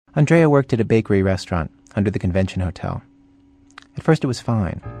Andrea worked at a bakery restaurant under the convention hotel. At first it was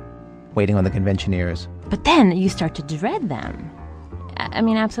fine, waiting on the conventioneers. But then you start to dread them. I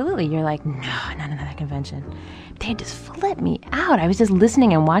mean, absolutely. You're like, no, not another convention. They just flip me out. I was just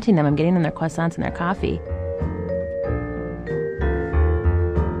listening and watching them. I'm getting them their croissants and their coffee.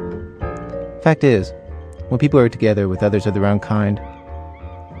 Fact is, when people are together with others of their own kind,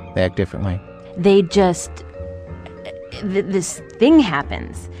 they act differently. They just... this thing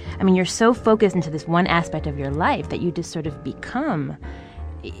happens. I mean, you're so focused into this one aspect of your life that you just sort of become...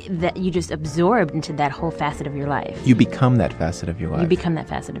 that you just absorbed into that whole facet of your life. You become that facet of your life. You become that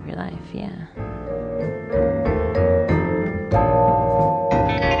facet of your life, yeah.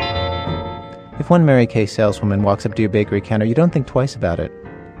 If one Mary Kay saleswoman walks up to your bakery counter, you don't think twice about it.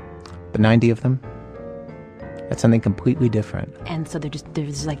 But 90 of them? That's something completely different. And so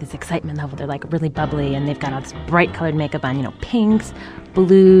there's like this excitement level. They're like really bubbly, and they've got all this bright colored makeup on, pinks,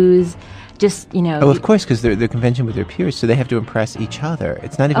 blues, just, Oh, of course, because they're convention with their peers, so they have to impress each other.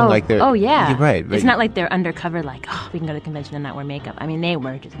 It's not even like they're... Oh, yeah. You're right. It's not like they're undercover, like, we can go to the convention and not wear makeup. I mean, they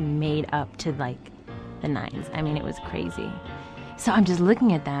were just made up to, like, the nines. I mean, it was crazy. So I'm just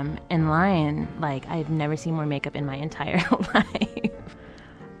looking at them in line, like, I've never seen more makeup in my entire life.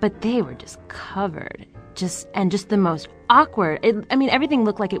 But they were just covered. Just the most awkward. Everything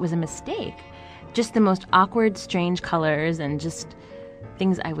looked like it was a mistake. Just the most awkward, strange colors and just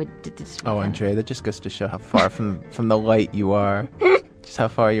things I would... Oh, Andrea, that just goes to show how far from the light you are. Just how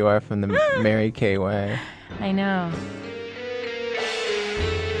far you are from the Mary Kay way. I know.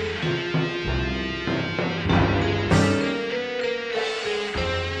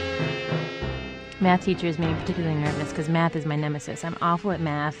 Math teachers made me particularly nervous because math is my nemesis. I'm awful at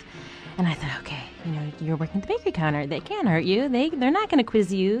math. And I thought, okay, you're working at the bakery counter. They can't hurt you. They're not going to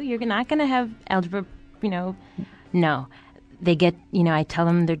quiz you. You're not going to have algebra, No. They get, I tell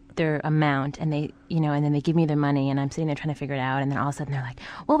them their amount, and they, and then they give me their money, and I'm sitting there trying to figure it out, and then all of a sudden they're like,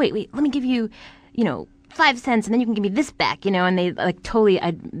 well, wait, let me give you, 5 cents, and then you can give me this back, and they like totally,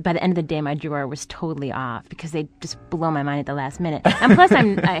 by the end of the day, my drawer was totally off because they just blow my mind at the last minute. And plus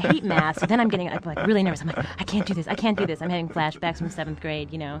I hate math, so then I'm getting like really nervous. I'm like, I can't do this. I'm having flashbacks from 7th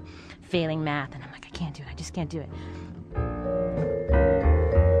grade, failing math, and I'm like, I can't do it. I just can't do it.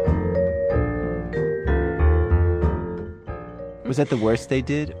 Was that the worst they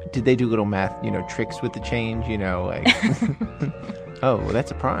did? Did they do little math, tricks with the change, like, oh, well,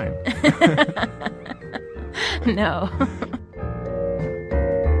 that's a prime. No.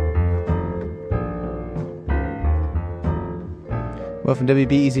 Well, from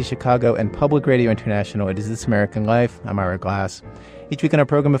WBEZ Chicago and Public Radio International, it is This American Life. I'm Ira Glass. Each week on our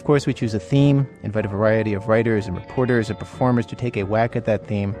program, of course, we choose a theme, invite a variety of writers and reporters and performers to take a whack at that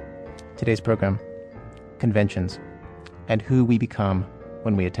theme. Today's program, conventions, and who we become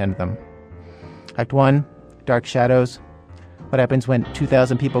when we attend them. Act 1, Dark Shadows. What happens when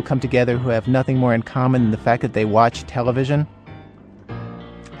 2,000 people come together who have nothing more in common than the fact that they watch television?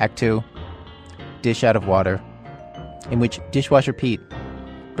 Act 2, Dish Out of Water, in which Dishwasher Pete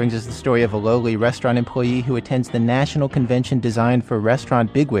brings us the story of a lowly restaurant employee who attends the national convention designed for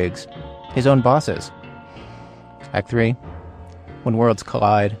restaurant bigwigs, his own bosses. Act 3, When Worlds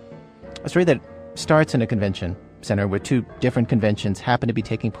Collide, a story that starts in a convention center where 2 different conventions happen to be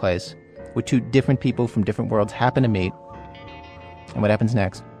taking place, where 2 different people from different worlds happen to meet, and what happens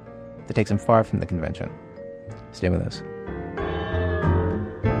next that takes them far from the convention. Stay with us.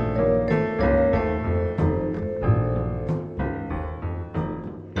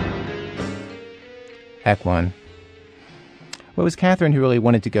 Act 1. Well, it was Catherine who really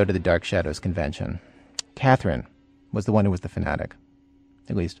wanted to go to the Dark Shadows convention. Catherine was the one who was the fanatic.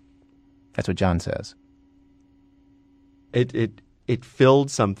 At least, that's what John says. It filled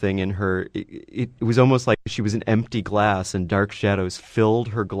something in her. It was almost like she was an empty glass, and Dark Shadows filled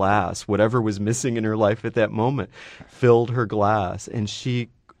her glass. Whatever was missing in her life at that moment filled her glass, and she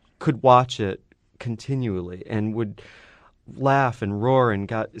could watch it continually and would laugh and roar and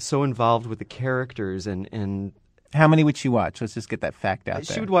got so involved with the characters. And how many would she watch? Let's just get that fact out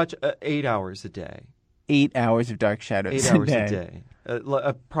there. She would watch 8 hours a day. 8 hours of Dark Shadows 8 hours a day.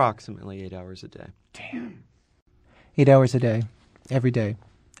 Approximately 8 hours a day. Damn. 8 hours a day. Every day,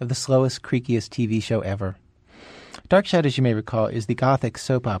 of the slowest, creakiest TV show ever. Dark Shadows, you may recall, is the Gothic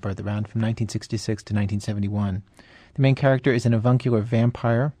soap opera that ran from 1966 to 1971. The main character is an avuncular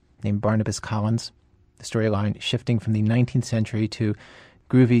vampire named Barnabas Collins, the storyline shifting from the 19th century to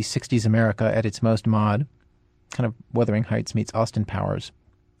groovy 60s America at its most mod, kind of Wuthering Heights meets Austin Powers.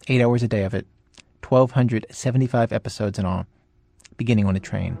 8 hours a day of it, 1,275 episodes in all, beginning on a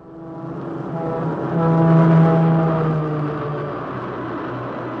train.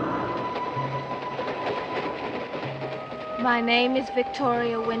 My name is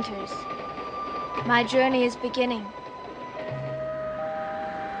Victoria Winters. My journey is beginning.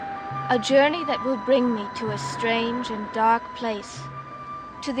 A journey that will bring me to a strange and dark place.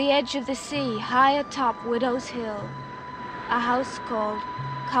 To the edge of the sea, high atop Widow's Hill. A house called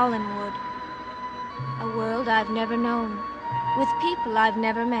Collinwood. A world I've never known, with people I've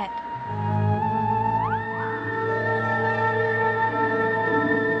never met.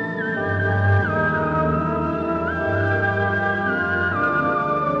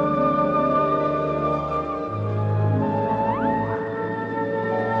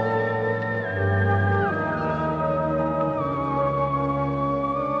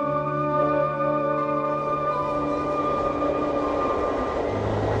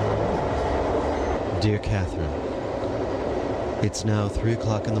 Dear Catherine, it's now 3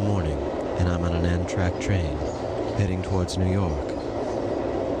 o'clock in the morning, and I'm on an Amtrak train, heading towards New York.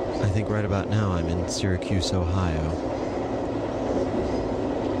 I think right about now I'm in Syracuse, Ohio.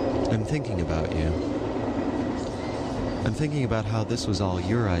 I'm thinking about you. I'm thinking about how this was all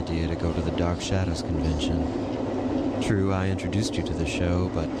your idea to go to the Dark Shadows convention. True, I introduced you to the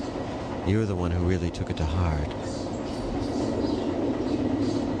show, but you're the one who really took it to heart.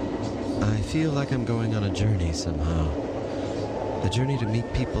 I feel like I'm going on a journey somehow. A journey to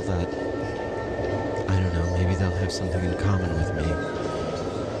meet people that, I don't know, maybe they'll have something in common with me.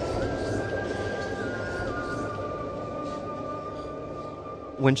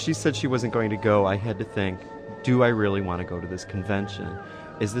 When she said she wasn't going to go, I had to think, do I really want to go to this convention?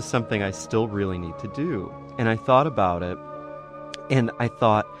 Is this something I still really need to do? And I thought about it, and I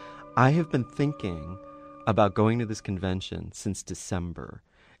thought, I have been thinking about going to this convention since December.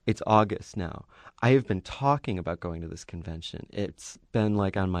 It's August now. I have been talking about going to this convention. It's been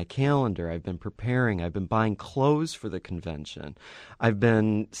like on my calendar. I've been preparing. I've been buying clothes for the convention. I've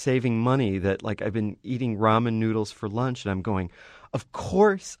been saving money that, like, I've been eating ramen noodles for lunch, and I'm going, of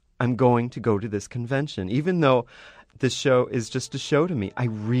course I'm going to go to this convention. Even though this show is just a show to me, I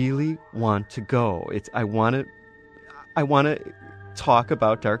really want to go. I want to talk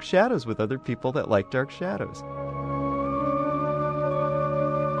about Dark Shadows with other people that like Dark Shadows.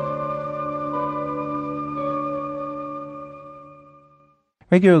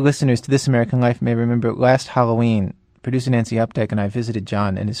 Regular listeners to This American Life may remember last Halloween, producer Nancy Updike and I visited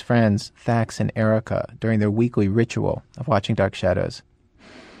John and his friends, Thax and Erica, during their weekly ritual of watching Dark Shadows.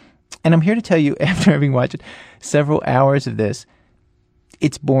 And I'm here to tell you, after having watched several hours of this,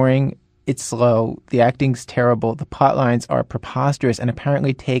 it's boring, it's slow, the acting's terrible, the plot lines are preposterous and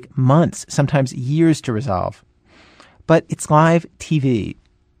apparently take months, sometimes years to resolve. But it's live TV,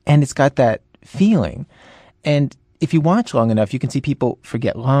 and it's got that feeling. And if you watch long enough, you can see people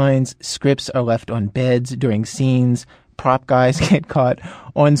forget lines, scripts are left on beds during scenes, prop guys get caught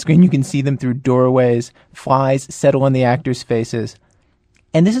on screen, you can see them through doorways, flies settle on the actors' faces.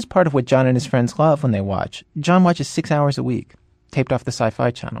 And this is part of what John and his friends love when they watch. John watches 6 hours a week, taped off the Sci-Fi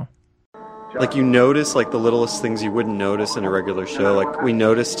Channel. Like, you notice, like, the littlest things you wouldn't notice in a regular show. Like, we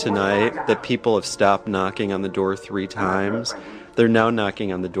noticed tonight that people have stopped knocking on the door 3 times. They're now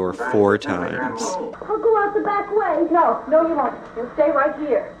knocking on the door 4 times. I'll go out the back way. No, you won't. You'll stay right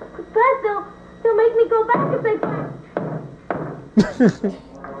here. But they'll make me go back if they can.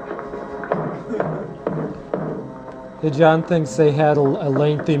 John thinks they had a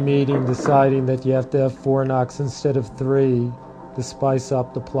lengthy meeting deciding that you have to have 4 knocks instead of 3 to spice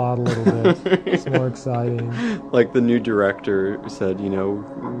up the plot a little bit. It's more exciting. Like the new director said,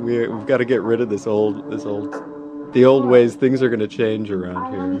 we've got to get rid of the old ways. Things are going to change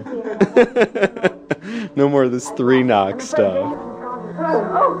around here. No more of this 3 knock stuff.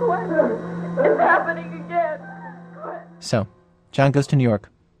 Oh, Gwen, it's happening again. So, John goes to New York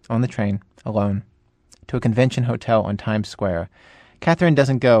on the train, alone, to a convention hotel on Times Square. Catherine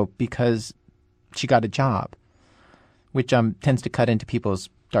doesn't go because she got a job, which tends to cut into people's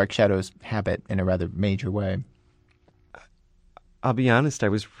Dark Shadows habit in a rather major way. I'll be honest, I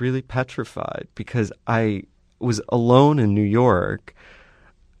was really petrified because I was alone in New York.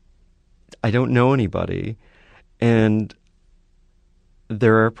 I don't know anybody, and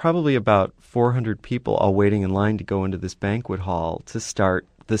there are probably about 400 people all waiting in line to go into this banquet hall to start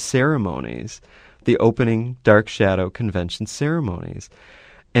the ceremonies, the opening Dark Shadow convention ceremonies.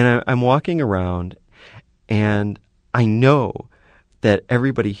 And I'm walking around, and I know that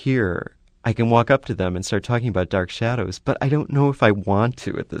everybody here, I can walk up to them and start talking about Dark Shadows, but I don't know if I want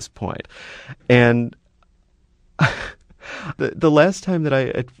to at this point. And the last time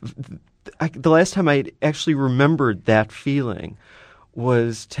that the last time I actually remembered that feeling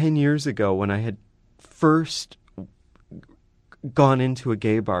was 10 years ago when I had first gone into a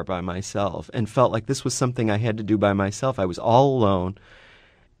gay bar by myself and felt like this was something I had to do by myself. I was all alone.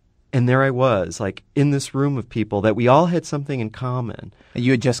 And there I was, like, in this room of people that we all had something in common. And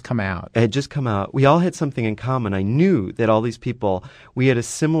you had just come out. I had just come out. We all had something in common. I knew that all these people, we had a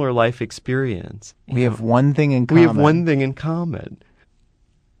similar life experience. We have one thing in common. We have one thing in common.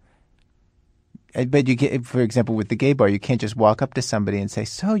 But you get, for example, with the gay bar, you can't just walk up to somebody and say,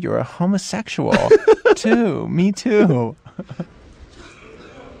 "So you're a homosexual too? Me too."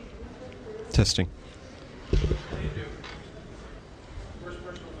 Testing.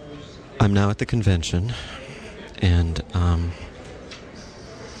 I'm now at the convention, and hold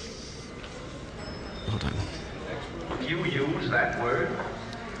on. You use that word?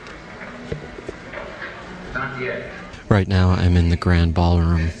 Not yet. Right now, I'm in the Grand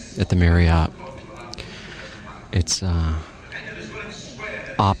Ballroom at the Marriott. It's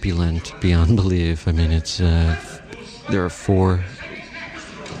opulent beyond belief. I mean, it's there are 4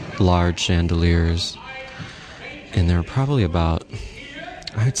 large chandeliers, and there are probably about,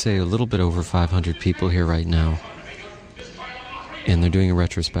 I'd say, a little bit over 500 people here right now. And they're doing a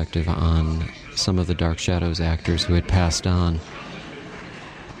retrospective on some of the Dark Shadows actors who had passed on.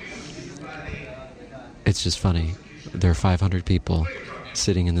 It's just funny. There are 500 people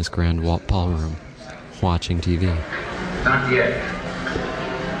sitting in this Grand Ballroom watching TV. Not yet.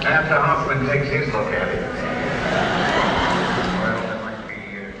 After Hoffman takes his look at it. Well, there might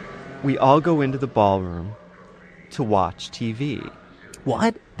be... We all go into the ballroom to watch TV.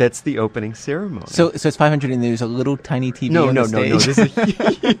 What? That's the opening ceremony. So it's 500 and there's a little tiny TV on the stage? No. This is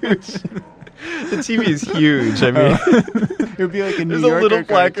huge. The TV is huge. I mean, it would be like a New there's Yorker a little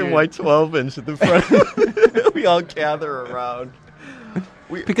black cartoon. and white 12-inch at the front. We all gather around.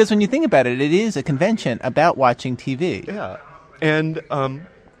 Because when you think about it, it is a convention about watching TV. Yeah, and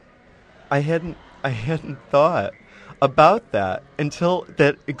I hadn't thought about that until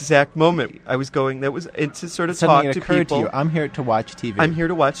that exact moment. I was going. That was it's to sort of Suddenly talk it to occurred people. to you, I'm here to watch TV. I'm here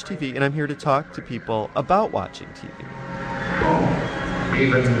to watch TV, and I'm here to talk to people about watching TV.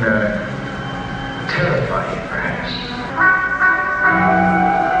 Even terrifying, perhaps.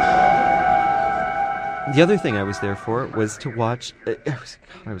 The other thing I was there for was to watch.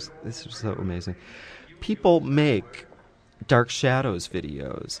 This was so amazing. People make Dark Shadows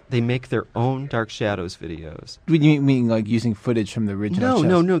videos. They make their own Dark Shadows videos. Do you mean like using footage from the original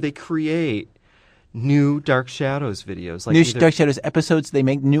shows? No. They create new Dark Shadows videos. Like New Dark Shadows episodes? They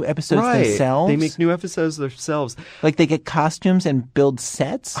make new episodes themselves? They make new episodes themselves. Like they get costumes and build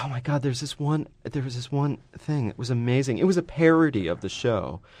sets? Oh my God! There was this one thing that was amazing. It was a parody of the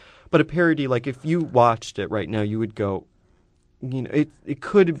show. But a parody, like if you watched it right now, you would go, you know, it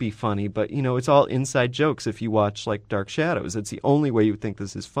could be funny, but, you know, it's all inside jokes if you watch, like, Dark Shadows. It's the only way you would think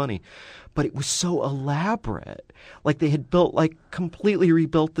this is funny. But it was so elaborate. Like, they had completely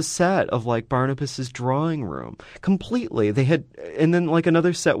rebuilt the set of, like, Barnabas's drawing room. Completely. And then, like,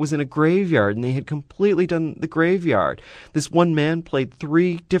 another set was in a graveyard, and they had completely done the graveyard. This one man played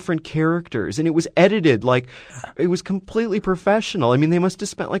 3 different characters, and it was edited, like, it was completely professional. I mean, they must have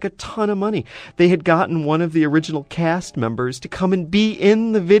spent, like, a ton of money. They had gotten one of the original cast members to come and be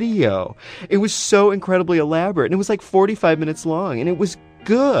in the video. It was so incredibly elaborate, and it was, like, 45 minutes long, and it was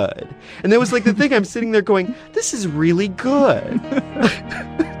good. And that was like the thing. I'm sitting there going, this is really good.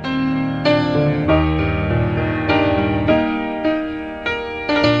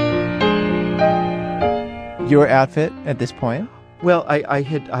 Your outfit at this point? Well, I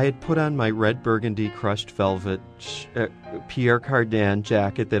had put on my red burgundy crushed velvet Pierre Cardin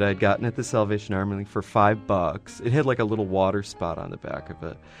jacket that I'd gotten at the Salvation Army for $5. It had like a little water spot on the back of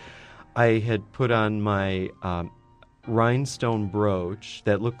it. I had put on my rhinestone brooch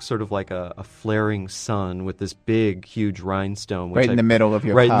that looked sort of like a flaring sun with this big, huge rhinestone. Right in the middle of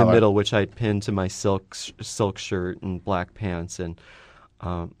your Right collar. in the middle, which I'd pinned to my silk shirt and black pants. And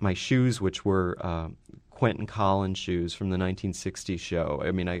my shoes, which were Quentin Collins shoes from the 1960s show.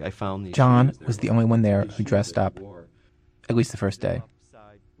 I mean, I found these John shoes. was the only one there who dressed up, at least the first day.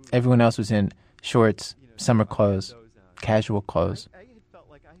 Everyone else was in shorts, summer clothes, casual clothes,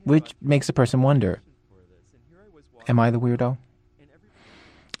 which makes a person wonder, am I the weirdo?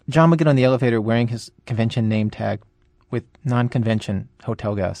 John would get on the elevator wearing his convention name tag with non-convention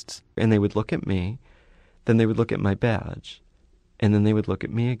hotel guests. And they would look at me, then they would look at my badge, and then they would look at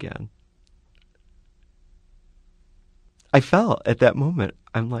me again. I felt at that moment,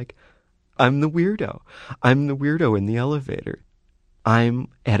 I'm like, I'm the weirdo. I'm the weirdo in the elevator. I'm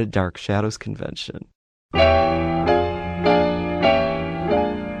at a Dark Shadows convention.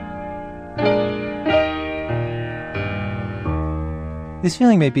 This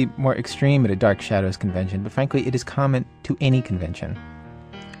feeling may be more extreme at a Dark Shadows convention, but frankly, it is common to any convention.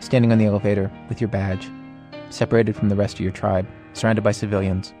 Standing on the elevator with your badge, separated from the rest of your tribe, surrounded by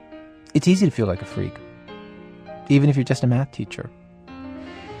civilians. It's easy to feel like a freak, even if you're just a math teacher.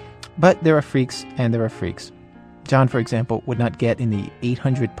 But there are freaks and there are freaks. John, for example, would not get in the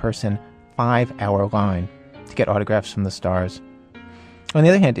 800-person, 5-hour line to get autographs from the stars. On the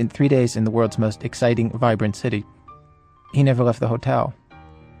other hand, in 3 days in the world's most exciting, vibrant city, he never left the hotel.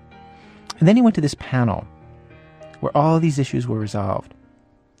 And then he went to this panel where all these issues were resolved.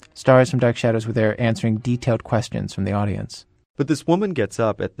 Stars from Dark Shadows were there answering detailed questions from the audience. But this woman gets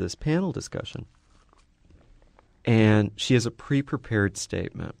up at this panel discussion, and she has a pre-prepared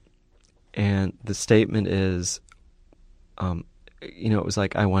statement. And the statement is, it was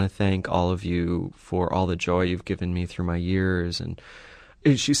like, I want to thank all of you for all the joy you've given me through my years. And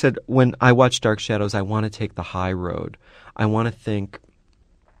she said, when I watch Dark Shadows, I want to take the high road. I want to think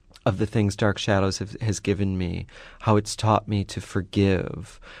of the things Dark Shadows has given me, how it's taught me to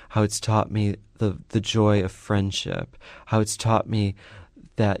forgive, how it's taught me the joy of friendship, how it's taught me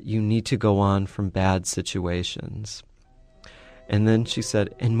that you need to go on from bad situations. And then she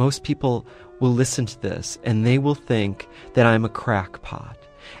said, and most people will listen to this and they will think that I'm a crackpot.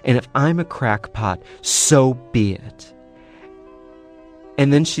 And if I'm a crackpot, so be it.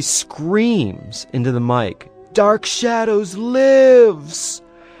 And then she screams into the mic, Dark Shadows lives!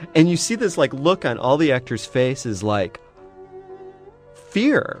 And you see this look on all the actors' faces, like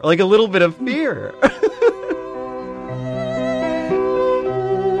fear, like a little bit of fear.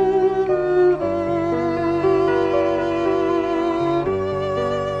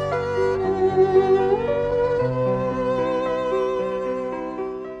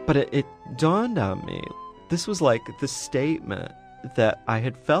 But it dawned on me, this was like the statement that I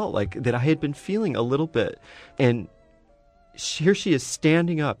had felt like, that I had been feeling a little bit. And here she is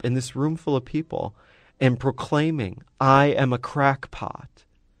standing up in this room full of people and proclaiming, I am a crackpot.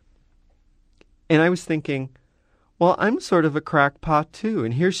 And I was thinking, well, I'm sort of a crackpot too.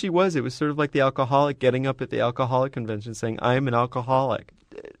 And here she was. It was sort of like the alcoholic getting up at the alcoholic convention saying, I am an alcoholic.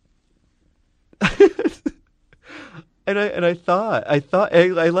 And I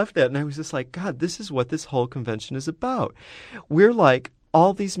left that and I was just like, God, this is what this whole convention is about. We're like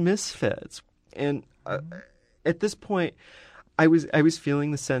all these misfits. And at this point, I was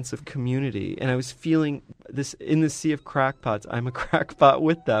feeling the sense of community, and I was feeling this in the sea of crackpots. I'm a crackpot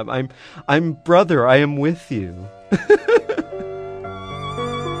with them. I'm brother. I am with you.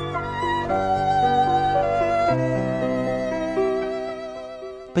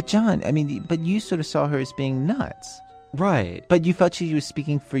 But John, but you sort of saw her as being nuts. Right. But you felt she was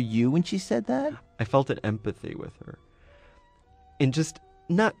speaking for you when she said that? I felt an empathy with her. And just,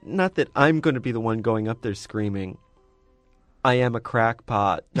 not that I'm going to be the one going up there screaming, I am a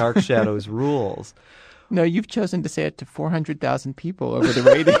crackpot, Dark Shadows rules. No, you've chosen to say it to 400,000 people over the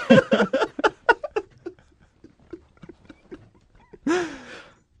radio.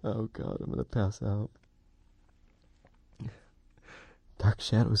 Oh, God, I'm going to pass out. Dark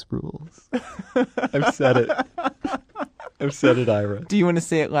Shadows rules. I've said it. I've said it, Ira. Do you want to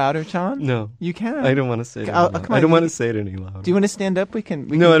say it louder, John? No. You can. I don't want to say it any louder. Come on, I don't want to say it any louder. Do you want to stand up? We can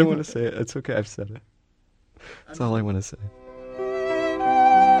No, I don't want to say it. It's okay. I've said it. That's all I want to say.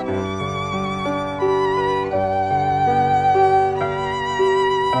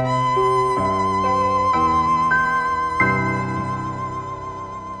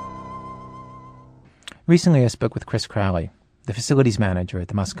 Recently, I spoke with Chris Crowley, the facilities manager at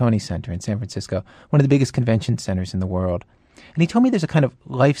the Moscone Center in San Francisco, one of the biggest convention centers in the world. And he told me there's a kind of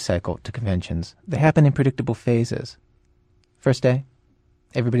life cycle to conventions. They happen in predictable phases. First day,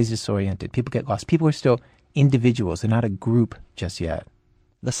 everybody's disoriented. People get lost. People are still individuals. They're not a group just yet.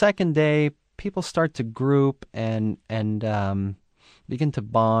 The second day, people start to group and begin to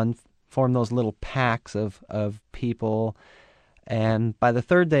bond, form those little packs of people. And by the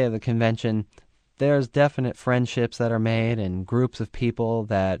third day of the convention, there's definite friendships that are made and groups of people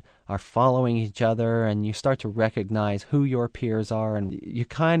that are following each other, and you start to recognize who your peers are, and you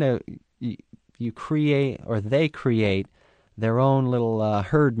kind of you create, or they create, their own little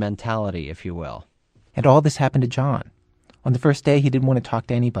herd mentality, if you will. And all this happened to John. On the first day, he didn't want to talk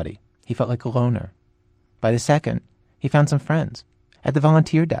to anybody. He felt like a loner. By the second, he found some friends at the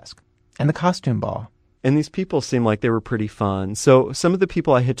volunteer desk and the costume ball. And these people seemed like they were pretty fun. So some of the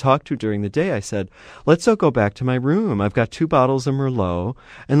people I had talked to during the day, I said, let's all go back to my room. I've got 2 bottles of Merlot,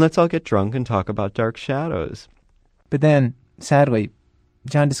 and let's all get drunk and talk about Dark Shadows. But then, sadly,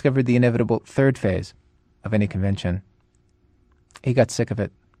 John discovered the inevitable third phase of any convention. He got sick of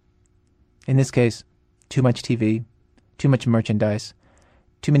it. In this case, too much TV, too much merchandise,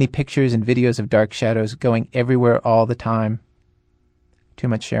 Too many pictures and videos of dark shadows going everywhere all the time. Too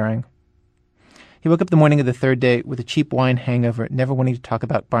much sharing. He woke up the morning of the third day with a cheap wine hangover, never wanting to talk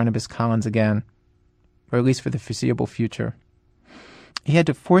about Barnabas Collins again, or at least for the foreseeable future. He had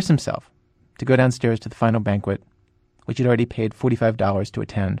to force himself to go downstairs to the final banquet, which he'd already paid $45 to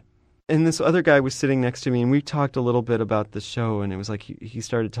attend. And this other guy was sitting next to me, and we talked a little bit about the show, and it was like he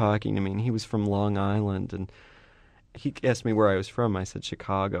started talking to me, and he was from Long Island, and he asked me where I was from. I said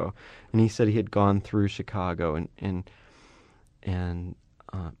Chicago, and he said he had gone through Chicago, and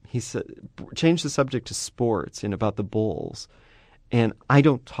he said changed the subject to sports and about the Bulls, and I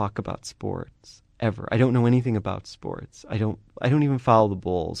don't talk about sports ever. I don't know anything about sports. I don't even follow the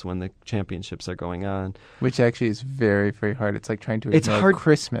Bulls when the championships are going on. Which actually is very, very hard. It's like trying to It's ignore hard.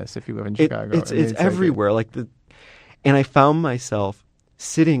 Christmas if you live in Chicago. It's everywhere. And I found myself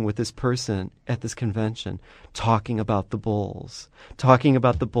sitting with this person at this convention talking about the Bulls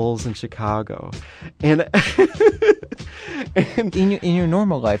in Chicago. And in your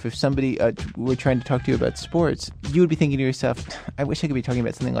normal life, if somebody were trying to talk to you about sports, you would be thinking to yourself, I wish I could be talking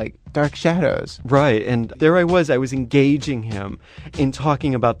about something like Dark Shadows. Right, and there I was engaging him in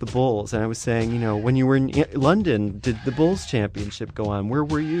talking about the Bulls, and I was saying, when you were in London, did the Bulls championship go on? Where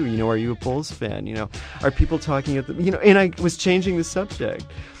were you? Are you a Bulls fan? Are people talking at and I was changing the subject.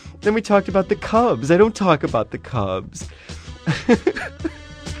 Then we talked about the Cubs. I don't talk about the Cubs.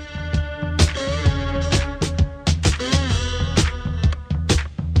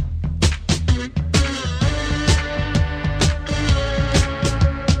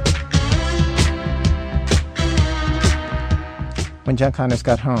 When John Connors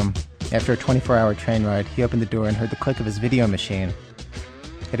got home, after a 24-hour train ride, he opened the door and heard the click of his video machine.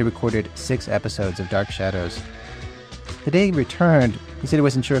 It had recorded 6 episodes of Dark Shadows. The day he returned, he said he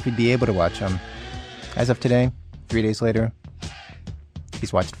wasn't sure if he'd be able to watch them. As of today, 3 days later,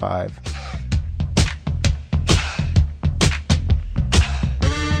 he's watched 5.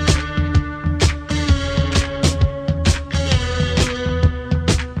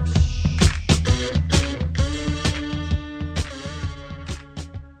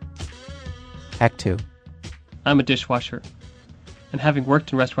 Act 2. I'm a dishwasher, and having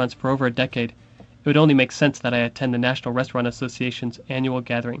worked in restaurants for over a decade, it would only make sense that I attend the National Restaurant Association's annual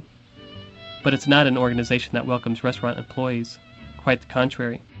gathering. But it's not an organization that welcomes restaurant employees. Quite the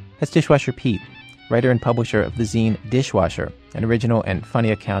contrary. That's Dishwasher Pete, writer and publisher of the zine Dishwasher, an original and funny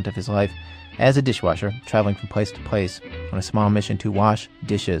account of his life as a dishwasher, traveling from place to place on a small mission to wash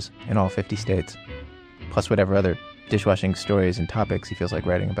dishes in all 50 states, plus whatever other dishwashing stories and topics he feels like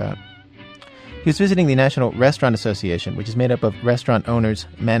writing about. He was visiting the National Restaurant Association, which is made up of restaurant owners,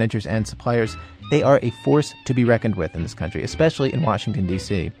 managers, and suppliers. They are a force to be reckoned with in this country, especially in Washington,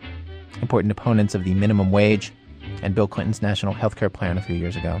 D.C. Important opponents of the minimum wage and Bill Clinton's national health care plan a few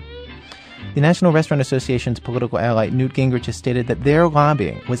years ago. The National Restaurant Association's political ally, Newt Gingrich, has stated that their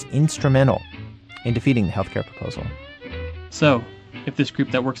lobbying was instrumental in defeating the health care proposal. So, if this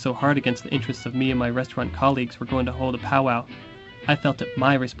group that worked so hard against the interests of me and my restaurant colleagues were going to hold a powwow, I felt it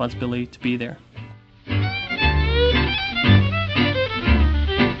my responsibility to be there.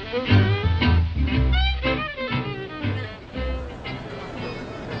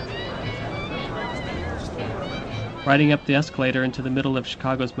 Riding up the escalator into the middle of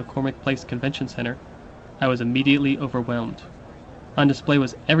Chicago's McCormick Place Convention Center, I was immediately overwhelmed. On display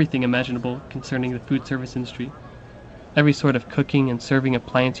was everything imaginable concerning the food service industry. Every sort of cooking and serving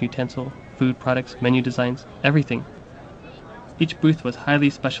appliance utensil, food products, menu designs, everything. Each booth was highly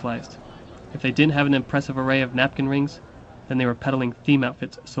specialized. If they didn't have an impressive array of napkin rings, then they were peddling theme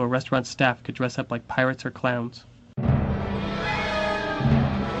outfits so a restaurant staff could dress up like pirates or clowns.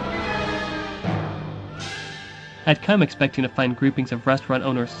 I'd come expecting to find groupings of restaurant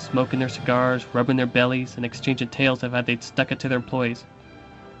owners smoking their cigars, rubbing their bellies, and exchanging tales of how they'd stuck it to their employees.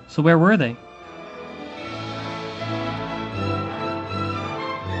 So where were they?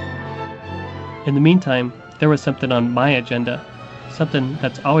 In the meantime, there was something on my agenda, something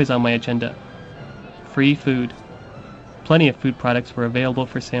that's always on my agenda. Free food. Plenty of food products were available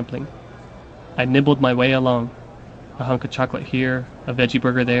for sampling. I nibbled my way along. A hunk of chocolate here, a veggie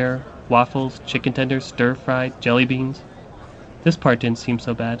burger there, waffles, chicken tenders, stir-fried, jelly beans. This part didn't seem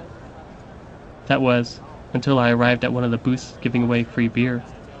so bad. That was, until I arrived at one of the booths giving away free beer.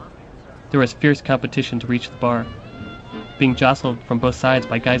 There was fierce competition to reach the bar. Being jostled from both sides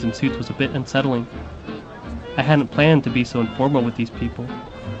by guys in suits was a bit unsettling. I hadn't planned to be so informal with these people.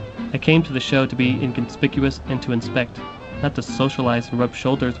 I came to the show to be inconspicuous and to inspect, not to socialize and rub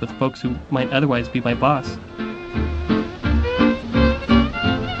shoulders with folks who might otherwise be my boss.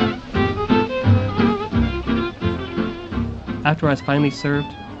 After I was finally served,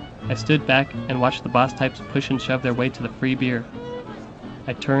 I stood back and watched the boss types push and shove their way to the free beer.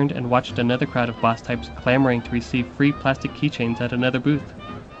 I turned and watched another crowd of boss types clamoring to receive free plastic keychains at another booth.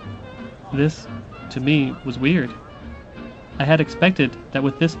 This, to me, was weird. I had expected that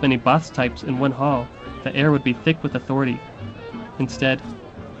with this many boss types in one hall, the air would be thick with authority. Instead,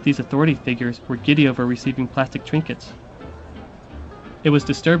 these authority figures were giddy over receiving plastic trinkets. It was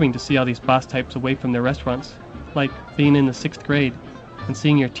disturbing to see all these boss types away from their restaurants, like being in the 6th grade and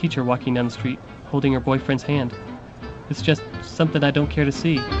seeing your teacher walking down the street holding her boyfriend's hand. It's just something I don't care to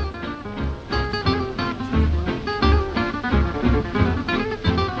see.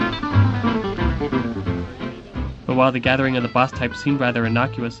 But while the gathering of the boss types seemed rather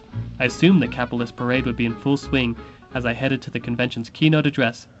innocuous, I assumed the capitalist parade would be in full swing as I headed to the convention's keynote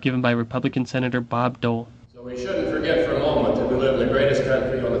address given by Republican Senator Bob Dole. So we shouldn't forget for a moment that we live in the greatest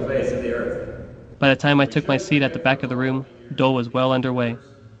country on the face of the earth. By the time I took my seat at the back of the room, Dole was well underway.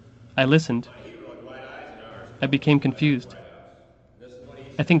 I listened. I became confused.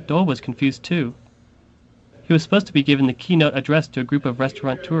 I think Dole was confused too. He was supposed to be giving the keynote address to a group of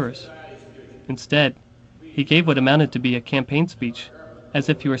restaurateurs. Instead, he gave what amounted to be a campaign speech, as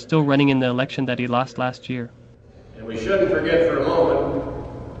if he were still running in the election that he lost last year. And we shouldn't forget for a moment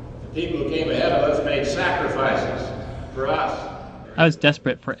the people who came ahead of us made sacrifices for us. I was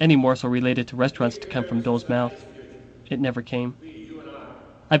desperate for any morsel related to restaurants to come from Dole's mouth. It never came.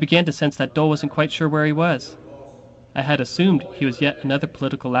 I began to sense that Dole wasn't quite sure where he was. I had assumed he was yet another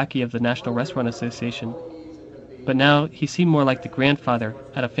political lackey of the National Restaurant Association. But now he seemed more like the grandfather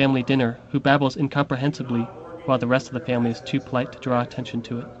at a family dinner who babbles incomprehensibly while the rest of the family is too polite to draw attention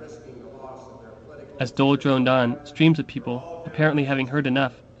to it. As Dole droned on, streams of people, apparently having heard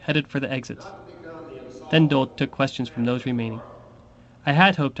enough, headed for the exits. Then Dole took questions from those remaining. I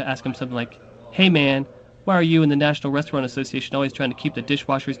had hoped to ask him something like, "Hey man, why are you and the National Restaurant Association always trying to keep the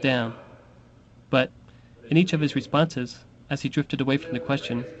dishwashers down?" But in each of his responses, as he drifted away from the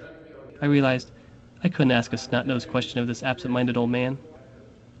question, I realized I couldn't ask a snot-nosed question of this absent-minded old man.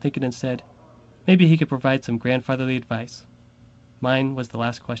 Thinking instead, maybe he could provide some grandfatherly advice. Mine was the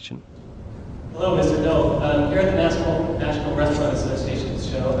last question. Hello, Mr. Dole. Here at the National Restaurant Association's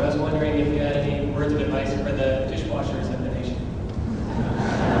show, I was wondering if you had any words of advice for the dishwashers of the nation.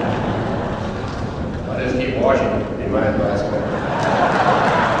 I'll just keep washing, be my advice.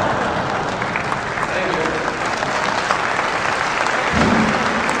 Thank you.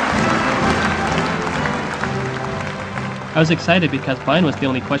 I was excited because mine was the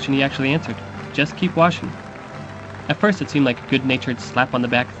only question he actually answered. Just keep washing. At first it seemed like a good-natured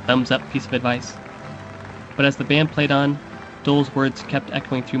slap-on-the-back, thumbs-up piece of advice. But as the band played on, Dole's words kept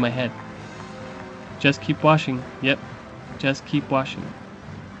echoing through my head. Just keep washing, yep, just keep washing.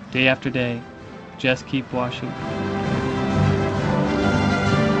 Day after day, just keep washing.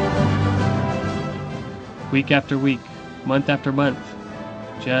 Week after week, month after month,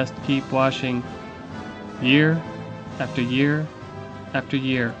 just keep washing. Year after year after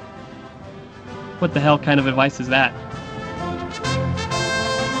year. What the hell kind of advice is that?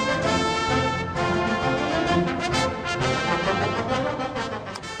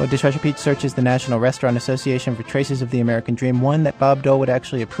 Well, Dishwasher Pete searches the National Restaurant Association for traces of the American dream, one that Bob Dole would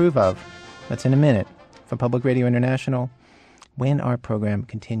actually approve of. That's in a minute. From Public Radio International, when our program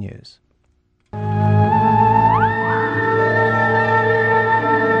continues.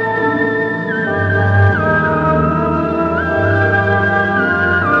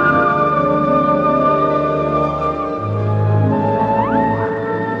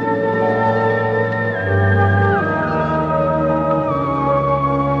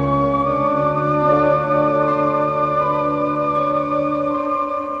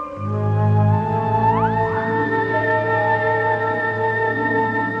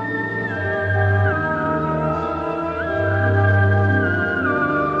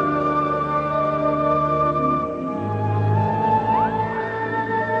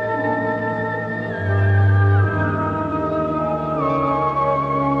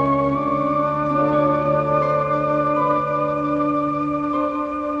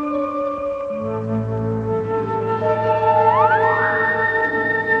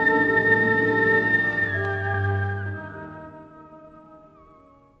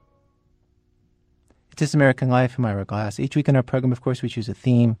 This American Life, I'm Ira Glass. Each week in our program, of course, we choose a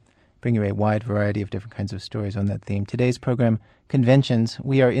theme, bring you a wide variety of different kinds of stories on that theme. Today's program, Conventions.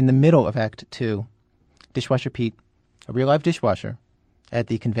 We are in the middle of Act 2. Dishwasher Pete, a real-life dishwasher, at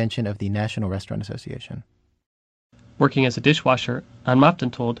the convention of the National Restaurant Association. Working as a dishwasher, I'm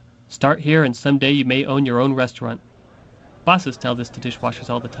often told, start here and someday you may own your own restaurant. Bosses tell this to dishwashers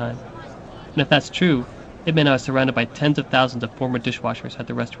all the time. And if that's true, It meant I was surrounded by tens of thousands of former dishwashers at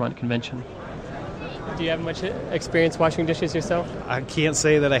the restaurant convention. Do you have much experience washing dishes yourself? I can't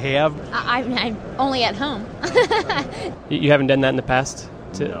say that I have. I'm only at home. You haven't done that in the past?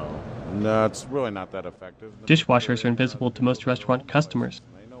 No, it's really not that effective. Dishwashers are invisible to most restaurant customers.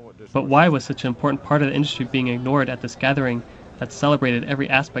 But why was such an important part of the industry being ignored at this gathering that celebrated every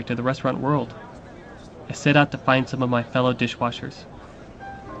aspect of the restaurant world? I set out to find some of my fellow dishwashers.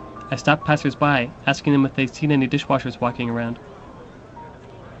 I stopped passers-by, asking them if they'd seen any dishwashers walking around.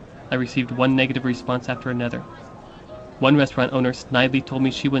 I received one negative response after another. One restaurant owner snidely told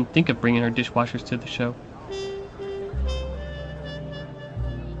me she wouldn't think of bringing her dishwashers to the show.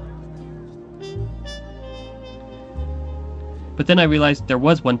 But then I realized there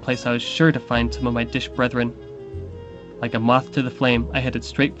was one place I was sure to find some of my dish brethren. Like a moth to the flame, I headed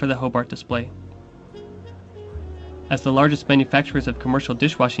straight for the Hobart display. As the largest manufacturers of commercial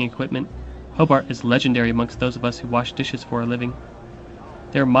dishwashing equipment, Hobart is legendary amongst those of us who wash dishes for a living.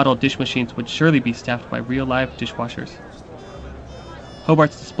 Their model dish machines would surely be staffed by real live dishwashers.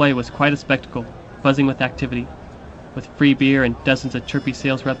 Hobart's display was quite a spectacle, buzzing with activity. With free beer and dozens of chirpy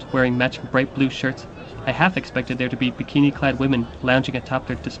sales reps wearing matching bright blue shirts, I half expected there to be bikini-clad women lounging atop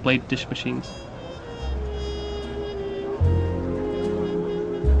their displayed dish machines.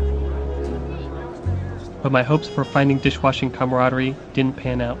 But my hopes for finding dishwashing camaraderie didn't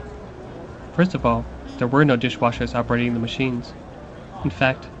pan out. First of all, there were no dishwashers operating the machines. In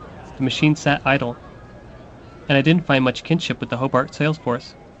fact, the machines sat idle, and I didn't find much kinship with the Hobart sales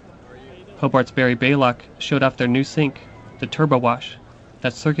force. Hobart's Barry Baylock showed off their new sink, the Turbo Wash,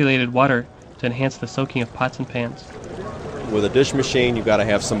 that circulated water to enhance the soaking of pots and pans. With a dish machine, you've got to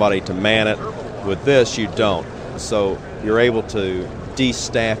have somebody to man it. With this, you don't. So you're able to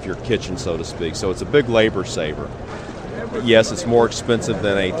de-staff your kitchen, so to speak. So it's a big labor saver. Yes, it's more expensive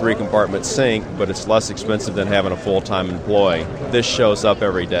than a 3-compartment sink, but it's less expensive than having a full-time employee. This shows up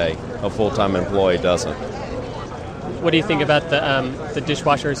every day. A full-time employee doesn't. What do you think about the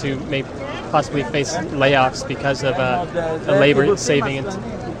dishwashers who may possibly face layoffs because of a labor-saving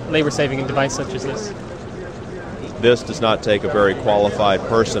device such as this? This does not take a very qualified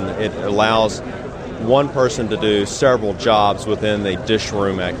person. It allows one person to do several jobs within the dish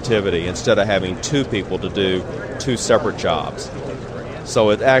room activity instead of having 2 people to do 2 separate jobs. So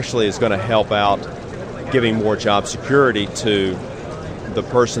it actually is going to help out giving more job security to the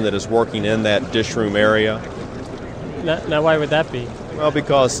person that is working in that dish room area. Now why would that be? Well,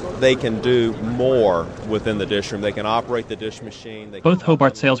 because they can do more within the dish room. They can operate the dish machine. Both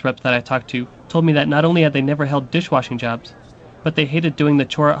Hobart sales reps that I talked to told me that not only had they never held dishwashing jobs, but they hated doing the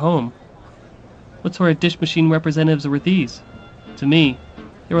chore at home. What sort of dish machine representatives were these? To me,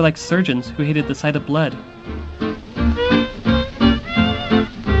 they were like surgeons who hated the sight of blood.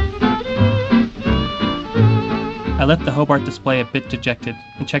 I left the Hobart display a bit dejected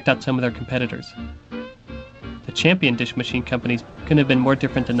and checked out some of their competitors. The champion dish machine companies couldn't have been more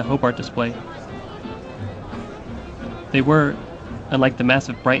different than the Hobart display. They were, unlike the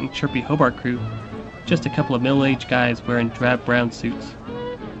massive, bright and chirpy Hobart crew, just a couple of middle-aged guys wearing drab brown suits.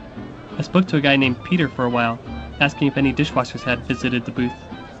 I spoke to a guy named Peter for a while, asking if any dishwashers had visited the booth.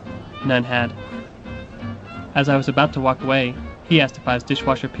 None had. As I was about to walk away, he asked if I was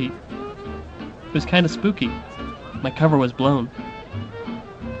Dishwasher Pete. It was kind of spooky. My cover was blown.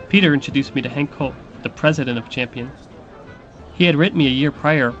 Peter introduced me to Hank Colt, the president of Champion. He had written me a year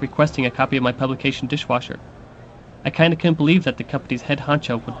prior requesting a copy of my publication Dishwasher. I kinda couldn't believe that the company's head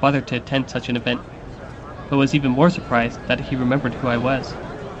honcho would bother to attend such an event, but was even more surprised that he remembered who I was.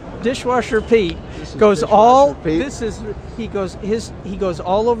 Dishwasher Pete goes all he goes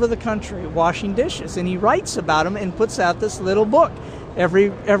all over the country washing dishes, and he writes about them and puts out this little book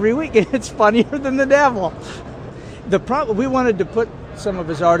every week. It's funnier than the devil. We wanted to put some of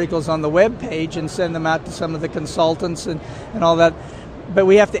his articles on the web page and send them out to some of the consultants and all that, but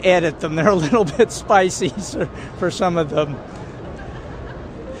we have to edit them. They're a little bit spicy for some of them.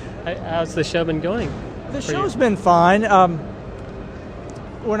 How's the show been going? The show's been fine.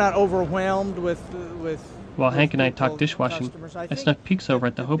 We're not overwhelmed with While Hank and I talked dishwashing, I snuck peeks over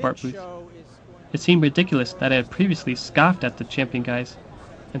at the Hobart booth. It seemed ridiculous that I had previously scoffed at the Champion guys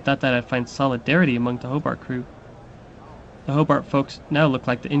and thought that I'd find solidarity among the Hobart crew. The Hobart folks now looked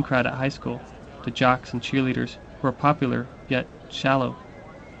like the in-crowd at high school, the jocks and cheerleaders who were popular yet shallow.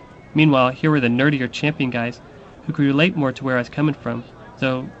 Meanwhile, here were the nerdier Champion guys who could relate more to where I was coming from,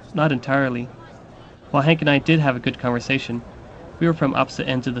 though not entirely. While Hank and I did have a good conversation, we were from opposite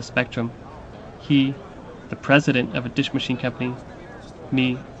ends of the spectrum. He, the president of a dish machine company,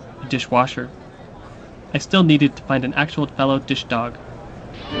 me, a dishwasher. I still needed to find an actual fellow dish dog.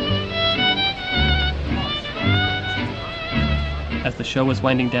 As the show was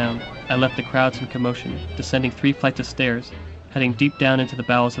winding down, I left the crowds in commotion, descending 3 flights of stairs, heading deep down into the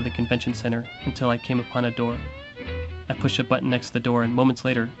bowels of the convention center until I came upon a door. I pushed a button next to the door, and moments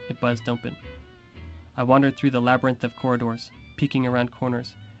later, it buzzed open. I wandered through the labyrinth of corridors, peeking around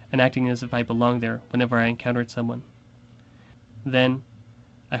corners, and acting as if I belonged there whenever I encountered someone. Then,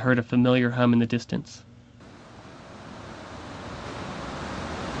 I heard a familiar hum in the distance.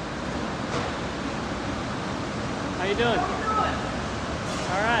 How you doing?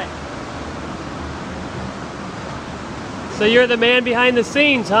 All right. So you're the man behind the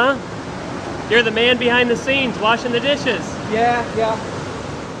scenes, huh? You're the man behind the scenes, washing the dishes. Yeah.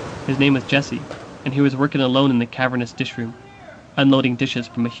 His name was Jesse, and he was working alone in the cavernous dish room, unloading dishes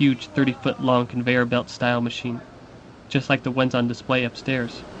from a huge 30-foot-long conveyor belt-style machine, just like the ones on display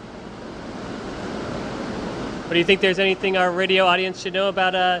upstairs. What do you think there's anything our radio audience should know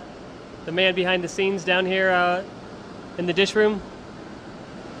about the man behind the scenes down here in the dish room?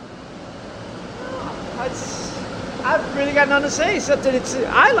 I've really got nothing to say except that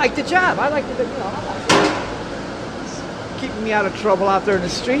I like the job. I like the, it's keeping me out of trouble out there in the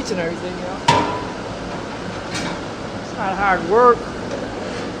streets and everything, It's not hard work.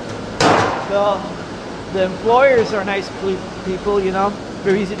 The employers are nice people,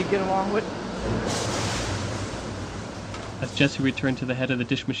 very easy to get along with. As Jesse returned to the head of the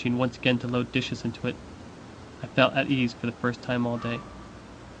dish machine once again to load dishes into it, I felt at ease for the first time all day.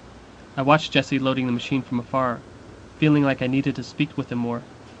 I watched Jesse loading the machine from afar, feeling like I needed to speak with him more,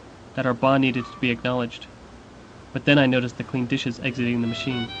 that our bond needed to be acknowledged. But then I noticed the clean dishes exiting the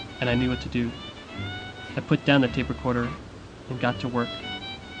machine, and I knew what to do. I put down the tape recorder and got to work.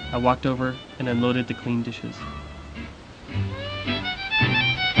 I walked over and unloaded the clean dishes.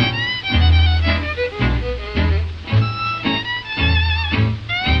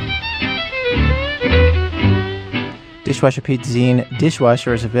 Dishwasher Pete's zine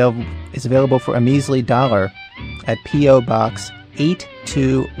Dishwasher is available for a measly $1 at P.O. Box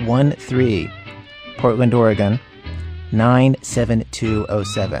 8213, Portland, Oregon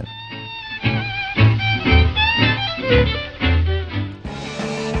 97207.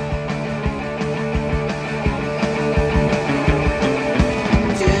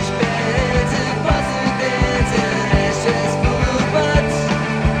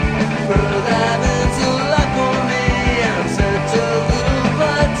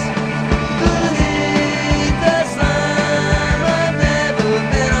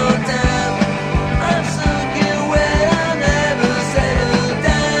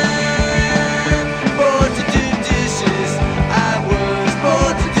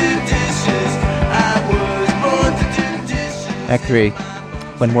 Act 3,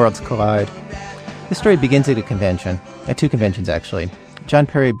 When Worlds Collide. This story begins at a convention, at 2 conventions actually. John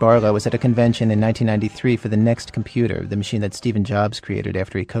Perry Barlow was at a convention in 1993 for the Next Computer, the machine that Steve Jobs created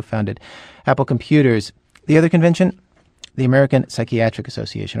after he co-founded Apple Computers. The other convention, the American Psychiatric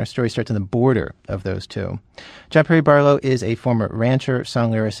Association. Our story starts on the border of those two. John Perry Barlow is a former rancher,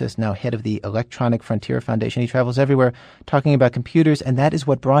 song lyricist, now head of the Electronic Frontier Foundation. He travels everywhere talking about computers, and that is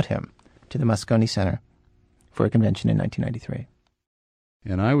what brought him to the Moscone Center for a convention in 1993.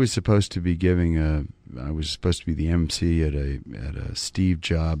 And I was supposed to be the MC at a Steve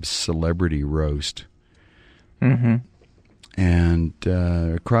Jobs celebrity roast. Mm-hmm. And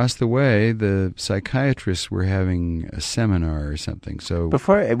across the way, the psychiatrists were having a seminar or something. So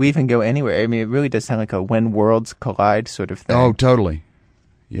before we even go anywhere, I mean, it really does sound like a When Worlds Collide sort of thing. Oh, totally.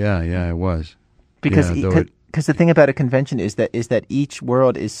 Yeah, it was. Because the thing about a convention is that each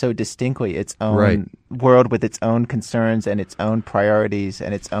world is so distinctly its own world with its own concerns and its own priorities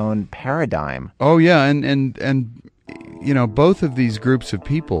and its own paradigm. Oh yeah, and both of these groups of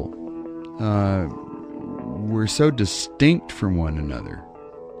people were so distinct from one another.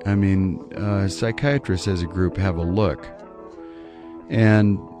 I mean, psychiatrists as a group have a look,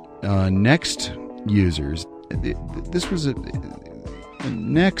 and Next users.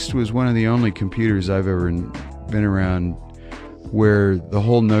 Next was one of the only computers I've ever been around where the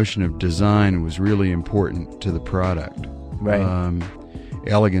whole notion of design was really important to the product. Right.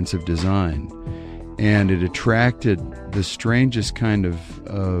 Elegance of design. And it attracted the strangest kind of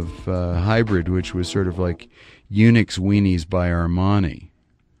hybrid, which was sort of like Unix weenies by Armani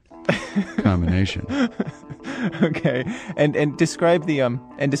combination. Okay, and describe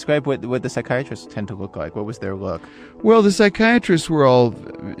what the psychiatrists tend to look like. What was their look? Well, the psychiatrists were all,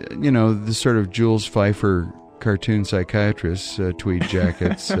 the sort of Jules Pfeiffer cartoon psychiatrists, tweed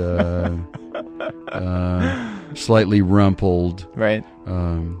jackets, slightly rumpled, right?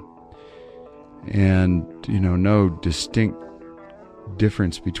 And no distinct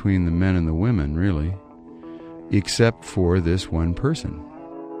difference between the men and the women, really. except for this one person.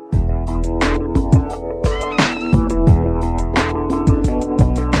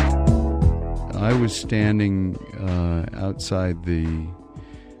 I was standing outside the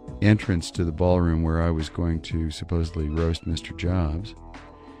entrance to the ballroom where I was going to supposedly roast Mr. Jobs,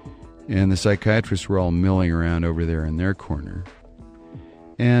 and the psychiatrists were all milling around over there in their corner.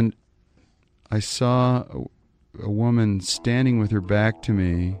 And I saw a woman standing with her back to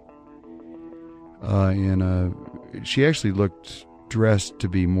me she actually looked dressed to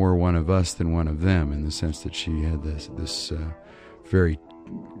be more one of us than one of them, in the sense that she had this very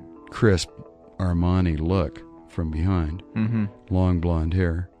crisp Armani look from behind, long blonde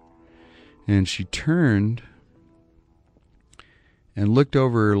hair. And she turned and looked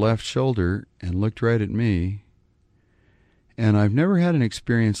over her left shoulder and looked right at me. And I've never had an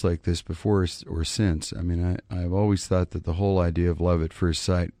experience like this before or since. I mean, I've always thought that the whole idea of love at first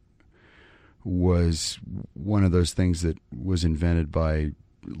sight was one of those things that was invented by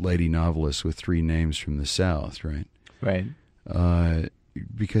lady novelists with 3 names from the South, right? Right.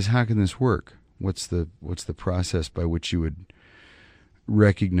 Because how can this work? What's the process by which you would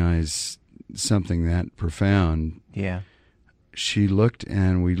recognize something that profound? Yeah. She looked,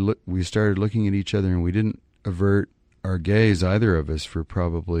 and we started looking at each other, and we didn't avert our gaze, either of us, for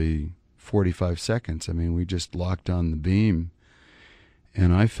probably 45 seconds. I mean, we just locked on the beam,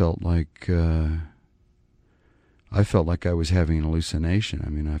 and I felt like I was having an hallucination. I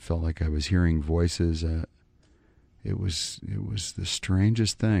mean, I felt like I was hearing voices. It was the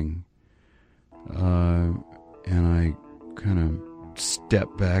strangest thing. And I kind of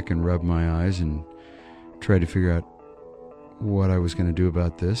stepped back and rubbed my eyes and tried to figure out what I was going to do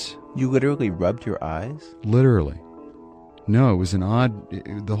about this. You literally rubbed your eyes? Literally. No, it was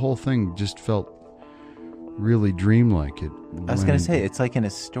the whole thing just felt really dreamlike. I was going to say, it's like in a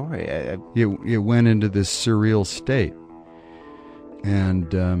story. It went into this surreal state.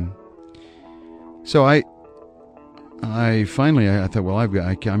 And so I finally thought, well,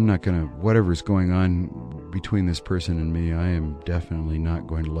 I'm not going to, whatever's going on between this person and me, I am definitely not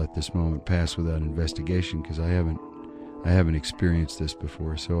going to let this moment pass without investigation, because I haven't experienced this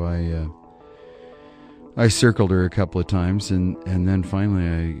before. So I circled her a couple of times, and then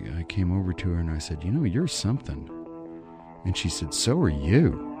finally I came over to her and I said, you know, you're something. And she said, so are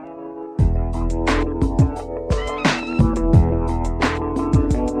you.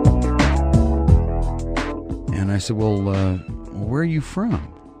 And I said, well, where are you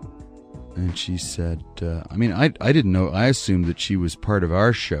from? And she said, I didn't know. I assumed that she was part of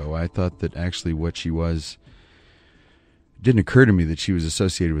our show. I thought that actually what she was, it didn't occur to me that she was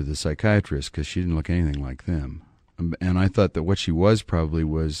associated with a psychiatrist, because she didn't look anything like them. And I thought that what she was probably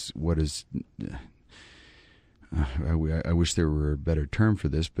was what is, I wish there were a better term for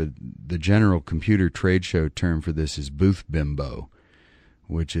this, but the general computer trade show term for this is booth bimbo,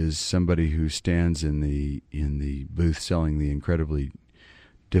 which is somebody who stands in the booth selling the incredibly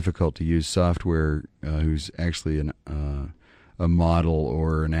difficult to use software, who's actually a model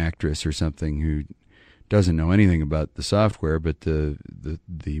or an actress or something who doesn't know anything about the software, but the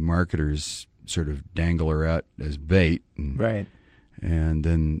marketers sort of dangle her out as bait. Right. And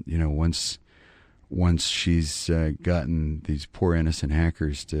then, you know, once she's gotten these poor innocent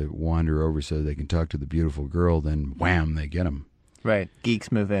hackers to wander over so they can talk to the beautiful girl, then wham, they get them. Right.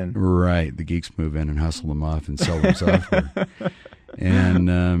 Geeks move in. Right. The geeks move in and hustle them off and sell them software.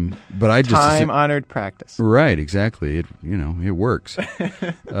 And but I just time-honored practice. Right. Exactly. It works.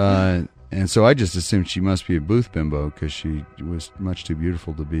 And so I just assumed she must be a booth bimbo, because she was much too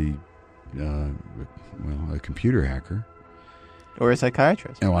beautiful to be, a computer hacker. Or a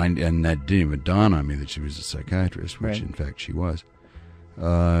psychiatrist. Oh, and that didn't even dawn on me that she was a psychiatrist, which in fact she was.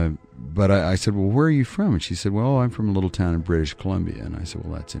 But I said, well, where are you from? And she said, well, I'm from a little town in British Columbia. And I said,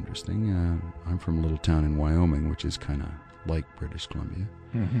 well, that's interesting. I'm from a little town in Wyoming, which is kind of like British Columbia.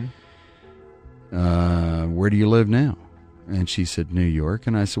 Mm-hmm. Where do you live now? And she said, New York.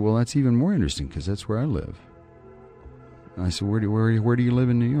 And I said, well, that's even more interesting, because that's where I live. And I said, where do you live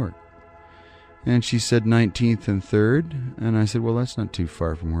in New York? And she said 19th and 3rd. And I said, well, that's not too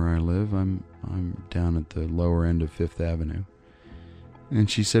far from where I live. I'm down at the lower end of 5th Avenue. And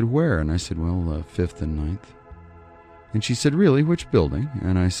she said, where? And I said, well, 5th and 9th. And she said, really? Which building?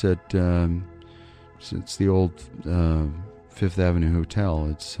 And I said, it's the old 5th Avenue Hotel.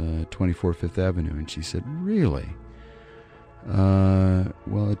 It's 24 5th Avenue. And she said, really?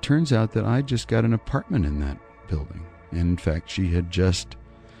 Well, it turns out that I just got an apartment in that building. And in fact, she had just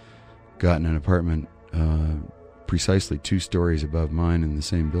gotten an apartment precisely 2 stories above mine in the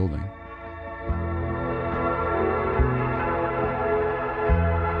same building.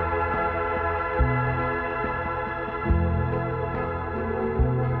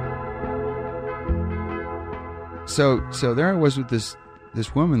 so there I was with this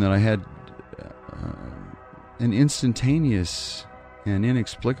woman that I had an instantaneous and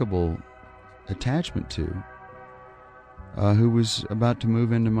inexplicable attachment to, who was about to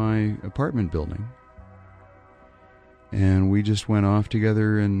move into my apartment building. And we just went off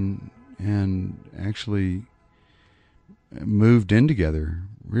together and actually moved in together,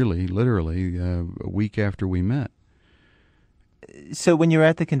 really, literally, a week after we met. So when you were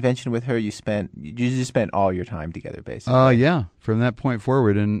at the convention with her, you just spent all your time together, basically. Yeah, from that point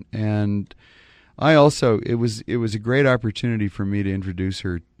forward, and I also it was a great opportunity for me to introduce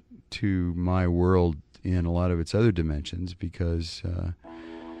her to my world in a lot of its other dimensions, because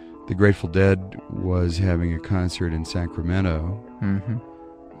the Grateful Dead was having a concert in Sacramento,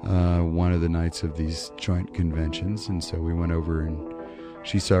 one of the nights of these joint conventions, and so we went over and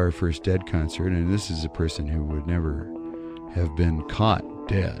she saw her first Dead concert, and this is a person who would never have been caught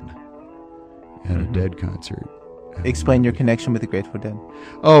dead at a Dead concert. Explain your connection with the Grateful Dead.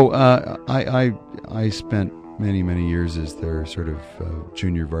 I spent many years as their sort of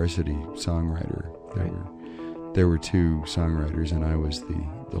junior varsity songwriter. There were two songwriters, and I was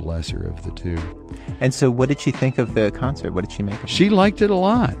the lesser of the two. And so, what did she think of the concert? What did she make of it? She liked it a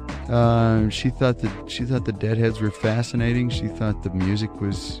lot. She thought the Deadheads were fascinating. She thought the music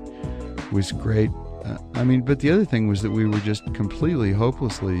was great. But the other thing was that we were just completely,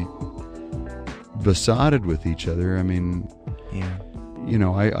 hopelessly besotted with each other. Yeah.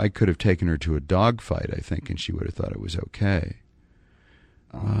 I could have taken her to a dog fight, I think, and she would have thought it was okay.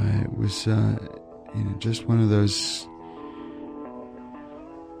 It was, just one of those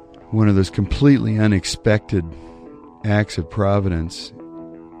completely unexpected acts of providence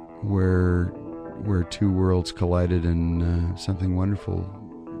where two worlds collided and something wonderful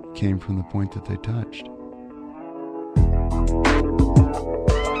came from the point that they touched.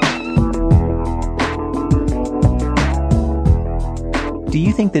 Do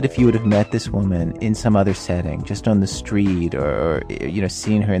you think that if you would have met this woman in some other setting, just on the street, or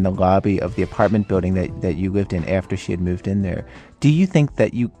seen her in the lobby of the apartment building that you lived in after she had moved in there, do you think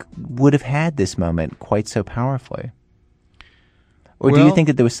that you would have had this moment quite so powerfully? Or do you think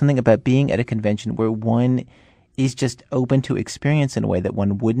that there was something about being at a convention where one is just open to experience in a way that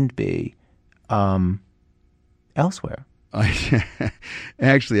one wouldn't be elsewhere?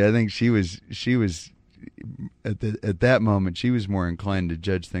 Actually, I think she was at that moment she was more inclined to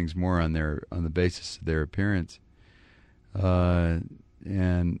judge things more on the basis of their appearance,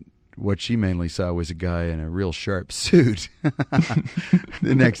 and what she mainly saw was a guy in a real sharp suit.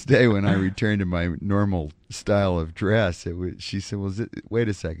 The next day, when I returned to my normal style of dress, she said, "Well, wait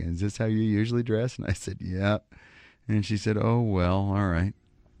a second, is this how you usually dress?" And I said, "Yeah." And she said, "Oh, well, all right."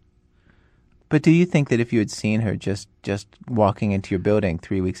 But do you think that if you had seen her just walking into your building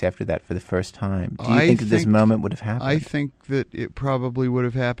 3 weeks after that for the first time, do you think that this moment would have happened? I think that it probably would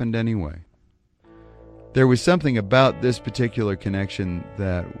have happened anyway. There was something about this particular connection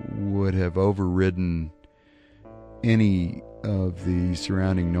that would have overridden any of the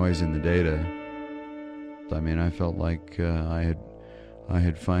surrounding noise in the data. I felt like I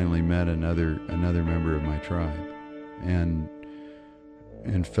had finally met another member of my tribe, and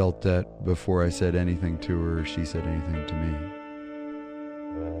felt that before I said anything to her, she said anything to me.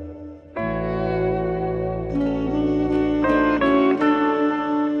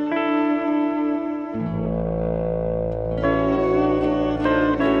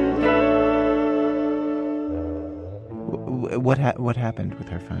 What happened with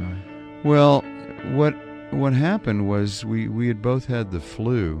her finally? Well, what happened was we had both had the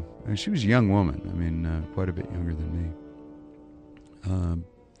flu, and she was a young woman. Quite a bit younger than me.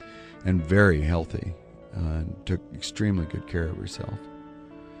 And very healthy, took extremely good care of herself.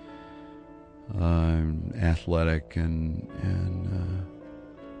 Athletic,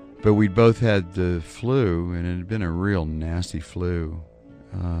 but we'd both had the flu, and it had been a real nasty flu,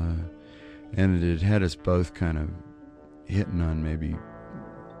 and it had us both kind of hitting on maybe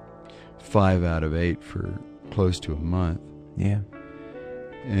 5 out of 8 for close to a month. Yeah.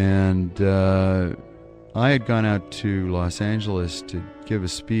 And I had gone out to Los Angeles to give a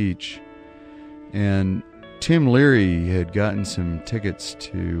speech, and Tim Leary had gotten some tickets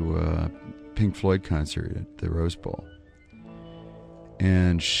to a Pink Floyd concert at the Rose Bowl.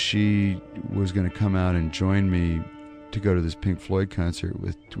 And she was going to come out and join me to go to this Pink Floyd concert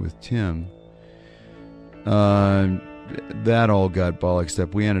with Tim. That all got bollocksed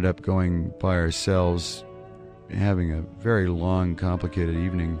up. We ended up going by ourselves, having a very long, complicated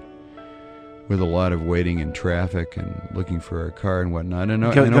evening with a lot of waiting in traffic and looking for our car and whatnot. And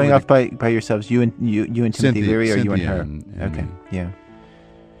going off by yourselves, you and Timothy Leary, or you and her? And okay, me. yeah.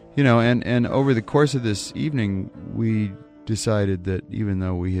 And over the course of this evening, we decided that even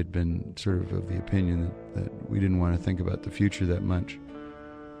though we had been sort of the opinion that we didn't want to think about the future that much,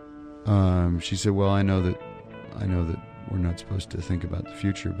 she said, well, I know that we're not supposed to think about the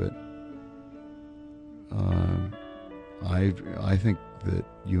future, but I think that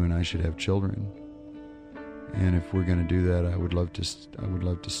you and I should have children, and if we're going to do that, I would love to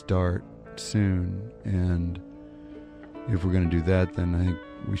start soon, and if we're going to do that, then I think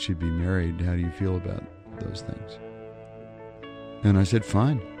we should be married. How do you feel about those things? And I said,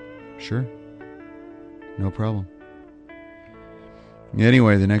 fine, sure, no problem.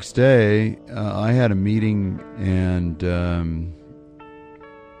 Anyway, the next day, I had a meeting, and the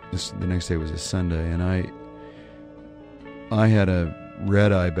next day was a Sunday, and I had a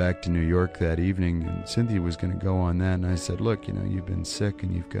red-eye back to New York that evening, and Cynthia was going to go on that, and I said, look, you've been sick,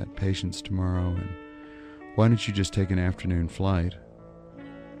 and you've got patients tomorrow, and why don't you just take an afternoon flight,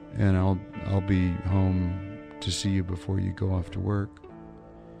 and I'll be home to see you before you go off to work.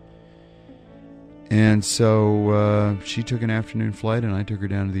 And so she took an afternoon flight, and I took her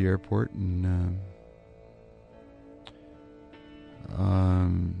down to the airport, and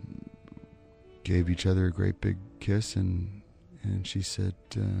gave each other a great big kiss, and she said,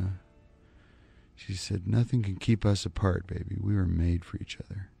 nothing can keep us apart, baby. We were made for each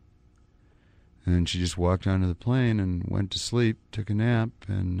other. And she just walked onto the plane and went to sleep, took a nap,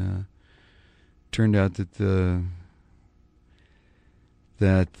 and turned out that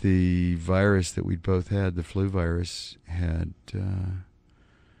the virus that we'd both had, the flu virus, had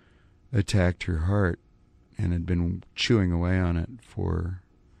attacked her heart and had been chewing away on it for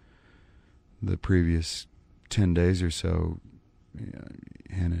the previous 10 days or so,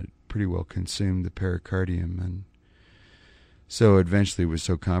 and it pretty well consumed the pericardium, and so eventually it was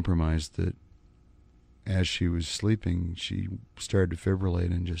so compromised that as she was sleeping, she started to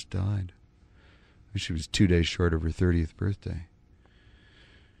fibrillate and just died. She was 2 days short of her 30th birthday.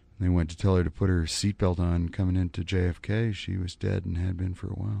 They went to tell her to put her seatbelt on coming into JFK. She was dead and had been for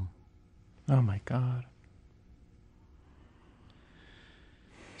a while. Oh, my God.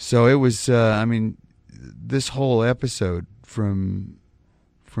 So it was, this whole episode from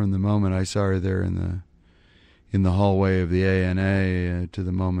the moment I saw her there in the hallway of the ANA to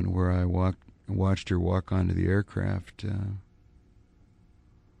the moment where I watched her walk onto the aircraft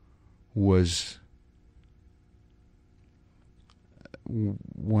was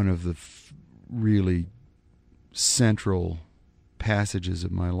one of the really central passages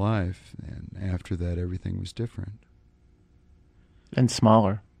of my life, and after that everything was different. And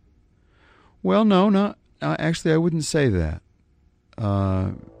smaller. Well, no, not actually. I wouldn't say that.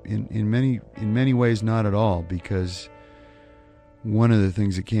 In many ways, not at all, because one of the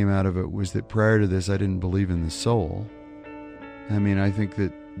things that came out of it was that prior to this, I didn't believe in the soul. I mean, I think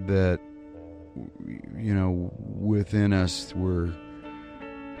that within us were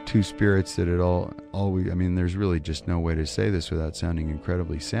two spirits that had always. I mean, there's really just no way to say this without sounding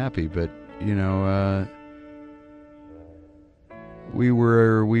incredibly sappy, but we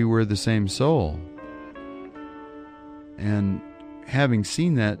were the same soul, and having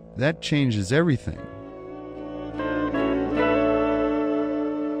seen that changes everything.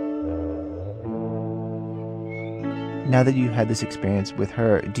 Now that you had this experience with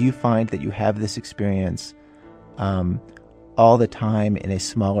her, do you find that you have this experience all the time in a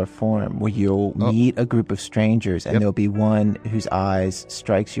smaller form, where you'll meet a group of strangers and there'll be one whose eyes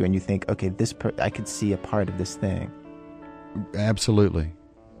strikes you and you think, okay, I could see a part of this thing? Absolutely.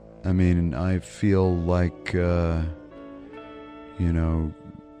 I mean, I feel like, I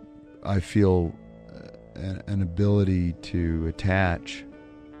feel an ability to attach,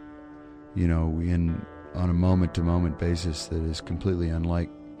 on a moment-to-moment basis that is completely unlike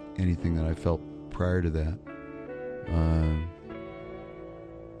anything that I felt prior to that.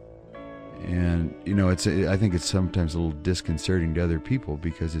 And I think it's sometimes a little disconcerting to other people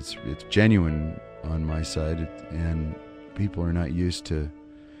because it's genuine on my side, and people are not used to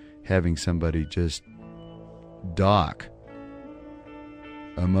having somebody just dock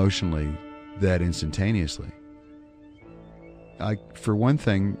emotionally that instantaneously. For one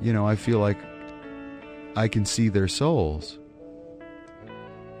thing, I feel like I can see their souls.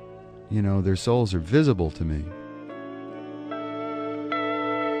 Their souls are visible to me.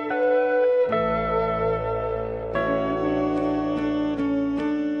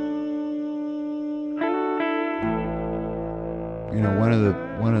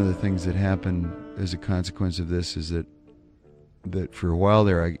 One of the things that happened as a consequence of this is that for a while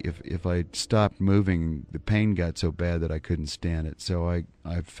there, if I stopped moving, the pain got so bad that I couldn't stand it. So I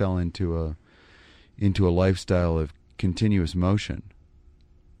fell into a lifestyle of continuous motion.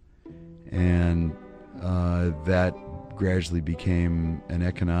 And that gradually became an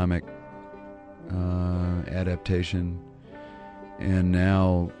economic adaptation. And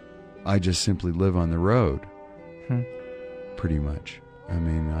now I just simply live on the road, pretty much. I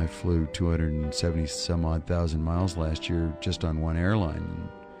mean, I flew 270 some odd thousand miles last year just on one airline.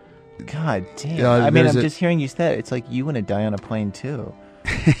 God damn. I mean, I'm just hearing you say that. It's like you want to die on a plane, too.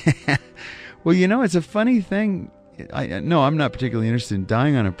 Well, you know, it's a funny thing. No, I'm not particularly interested in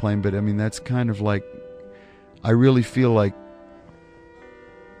dying on a plane, but I mean, that's kind of like, I really feel like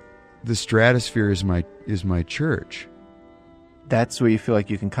the stratosphere is my church. That's where you feel like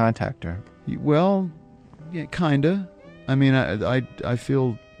you can contact her. Well, yeah, kinda. I mean, I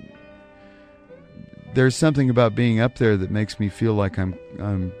feel there's something about being up there that makes me feel like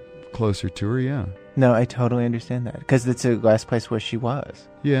I'm closer to her. Yeah. No, I totally understand that because it's the last place where she was.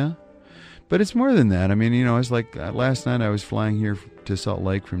 Yeah, but it's more than that. I mean, you know, it's like last night I was flying here to Salt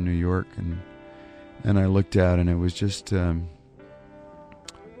Lake from New York, and I looked out, and it was just, you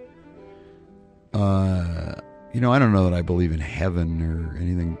know, I don't know that I believe in heaven or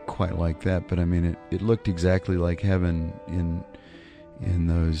anything quite like that, but I mean, it looked exactly like heaven in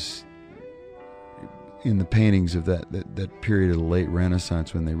the paintings of that period of the late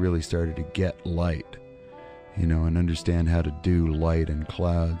Renaissance when they really started to get light, you know, and understand how to do light and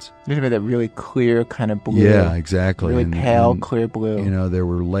clouds. You know, that really clear kind of blue. Yeah, exactly. Really pale, clear blue. You know, there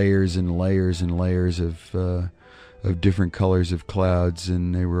were layers and layers and layers of different colors of clouds,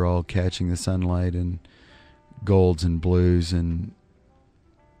 and they were all catching the sunlight, and golds and blues, and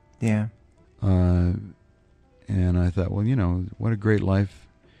yeah. And I thought, well, you know, what a great life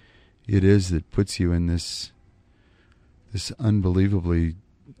it is that puts you in this unbelievably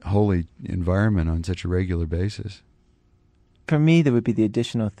holy environment on such a regular basis. For me, there would be the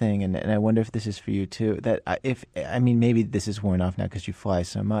additional thing, and I wonder if this is for you too, that maybe this is worn off now because you fly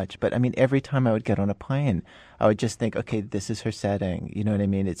so much, but I mean, every time I would get on a plane, I would just think, okay, this is her setting, you know what I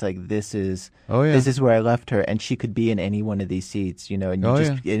mean? It's like, this is where I left her, and she could be in any one of these seats, you know, and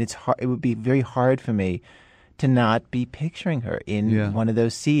and it's hard, it would be very hard for me to not be picturing her in one of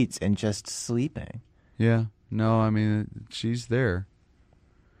those seats and just sleeping. Yeah. No, I mean, she's there.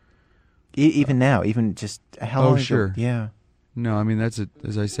 Even now, even just how long ago? Sure. Yeah. No, I mean, as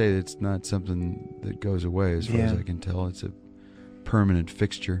I say, it's not something that goes away as far as I can tell. It's a permanent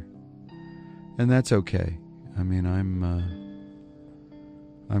fixture. And that's okay. I mean,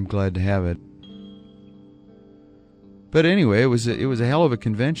 I'm glad to have it. But anyway, it was a hell of a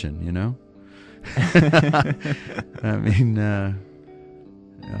convention, you know? I mean,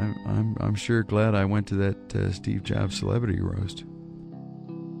 I'm sure glad I went to that Steve Jobs celebrity roast.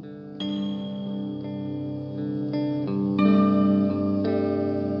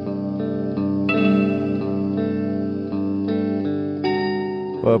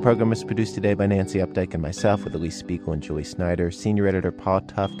 Well, our program was produced today by Nancy Updike and myself, with Elise Spiegel and Julie Snyder, senior editor Paul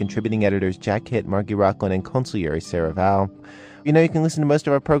Tuff, contributing editors Jack Hitt, Margie Rocklin, and consigliere Sarah Val. You know, you can listen to most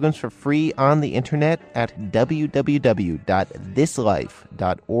of our programs for free on the internet at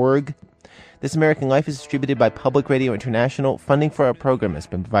www.thislife.org. This American Life is distributed by Public Radio International. Funding for our program has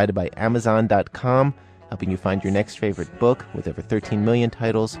been provided by Amazon.com, helping you find your next favorite book with over 13 million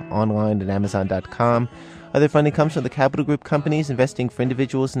titles online at Amazon.com. Other funding comes from the Capital Group companies investing for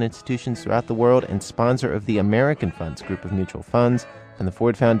individuals and institutions throughout the world, and sponsor of the American Funds group of mutual funds, and the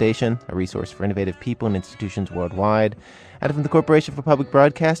Ford Foundation, a resource for innovative people and institutions worldwide, and from the Corporation for Public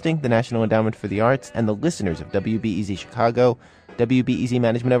Broadcasting, the National Endowment for the Arts, and the listeners of WBEZ Chicago. WBEZ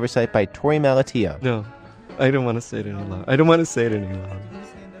Management Oversight by Tori Malatia. No, I don't want to say it any longer. I don't want to say it any longer.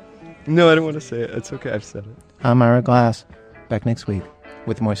 No, I don't want to say it. It's okay, I've said it. I'm Ira Glass. Back next week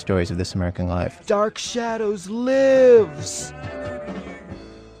with more stories of This American Life. Dark Shadows lives.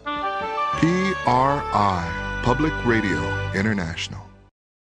 PRI, Public Radio International.